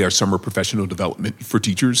are really our summer professional development for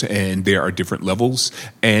teachers, and there are different levels,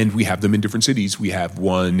 and we have them in different cities. We have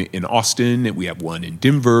one in Austin, and we have one in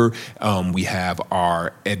Denver. We have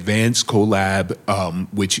our advanced collab,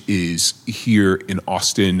 which is here in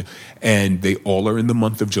Austin, and they all are in the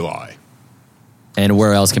month of July. And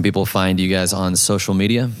where else can people find you guys on social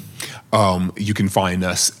media? You can find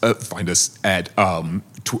us at on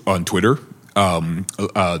Twitter,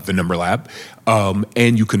 the Number Lab,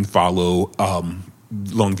 and you can follow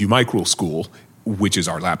Longview Micro School, which is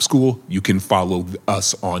our lab school. You can follow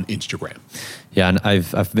us on Instagram. Yeah, and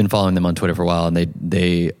I've been following them on Twitter for a while, and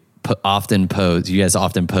they often post. You guys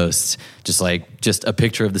often post just a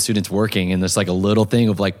picture of the students working, and there's like a little thing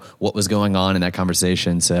of like what was going on in that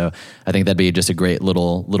conversation. So I think that'd be just a great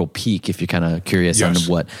little peek if you're kind of curious on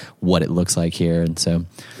what it looks like here, and so.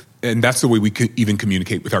 And that's the way we could even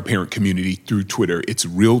communicate with our parent community, through Twitter. It's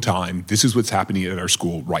real time. This is what's happening at our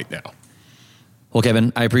school right now. Well,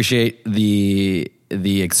 Kevin, I appreciate the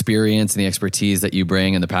experience and the expertise that you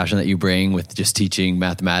bring and the passion that you bring with just teaching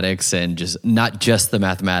mathematics, and just not just the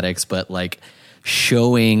mathematics, but like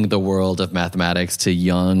showing the world of mathematics to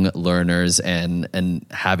young learners and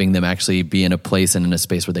having them actually be in a place and in a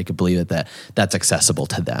space where they could believe that's accessible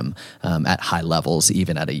to them at high levels,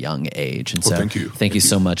 even at a young age. And so thank you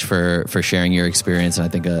so much for sharing your experience. And I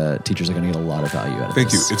think teachers are going to get a lot of value out of this.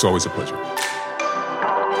 Thank you. It's always a pleasure.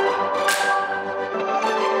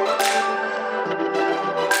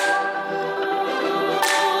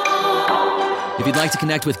 If you'd like to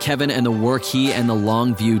connect with Kevin and the work he and the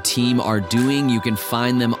Longview team are doing, you can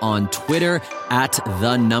find them on Twitter at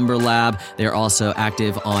The Number Lab. They're also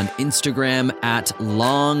active on Instagram at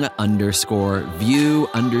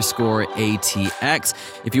long_view_ATX.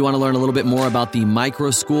 If you want to learn a little bit more about the micro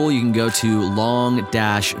school, you can go to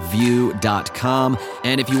long-view.com.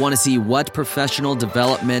 And if you want to see what professional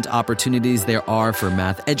development opportunities there are for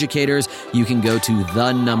math educators, you can go to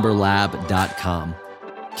thenumberlab.com.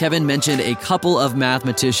 Kevin mentioned a couple of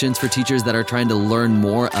mathematicians for teachers that are trying to learn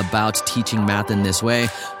more about teaching math in this way.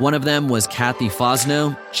 One of them was Kathy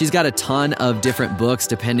Fosno. She's got a ton of different books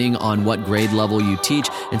depending on what grade level you teach.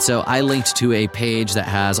 And so I linked to a page that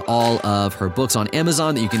has all of her books on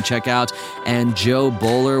Amazon that you can check out. And Jo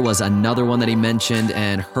Boaler was another one that he mentioned,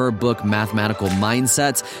 and her book, Mathematical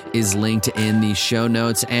Mindsets, is linked in the show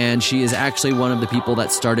notes. And she is actually one of the people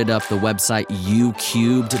that started up the website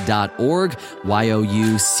youcubed.org,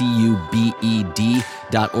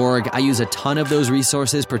 youcubed.org. I use a ton of those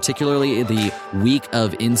resources, particularly the week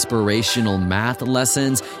of inspirational math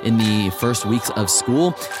lessons in the first weeks of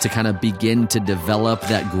school, to kind of begin to develop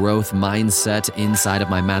that growth mindset inside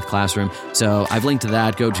of my math classroom. So I've linked to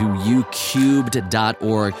that. Go to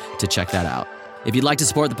youcubed.org to check that out. If you'd like to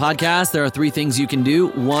support the podcast, there are 3 things you can do.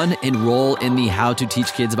 1, enroll in the How to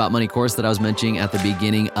Teach Kids About Money course that I was mentioning at the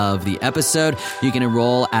beginning of the episode. You can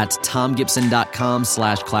enroll at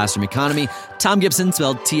tomgibson.com/classroom economy. Tom Gibson,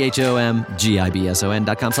 spelled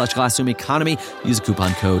THOMGIBSON.com/classroom economy. Use a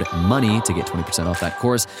coupon code MONEY to get 20% off that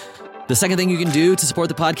course. The second thing you can do to support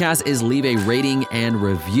the podcast is leave a rating and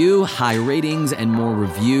review. High ratings and more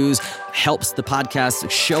reviews helps the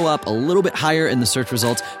podcast show up a little bit higher in the search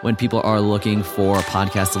results when people are looking for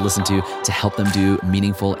podcasts to listen to help them do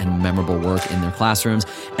meaningful and memorable work in their classrooms.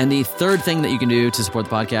 And the third thing that you can do to support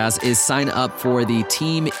the podcast is sign up for the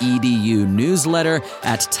Team EDU newsletter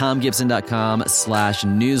at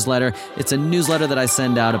tomgibson.com/newsletter. It's a newsletter that I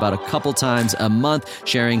send out about a couple times a month,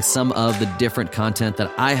 sharing some of the different content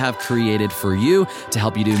that I have created for you to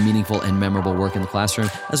help you do meaningful and memorable work in the classroom,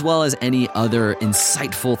 as well as any other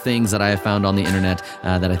insightful things that I have found on the internet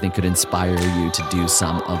that I think could inspire you to do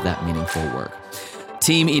some of that meaningful work.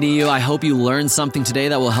 Team EDU, I hope you learned something today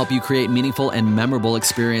that will help you create meaningful and memorable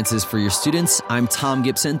experiences for your students. I'm Tom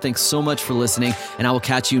Gibson. Thanks so much for listening, and I will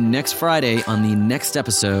catch you next Friday on the next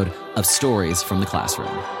episode of Stories from the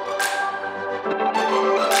Classroom.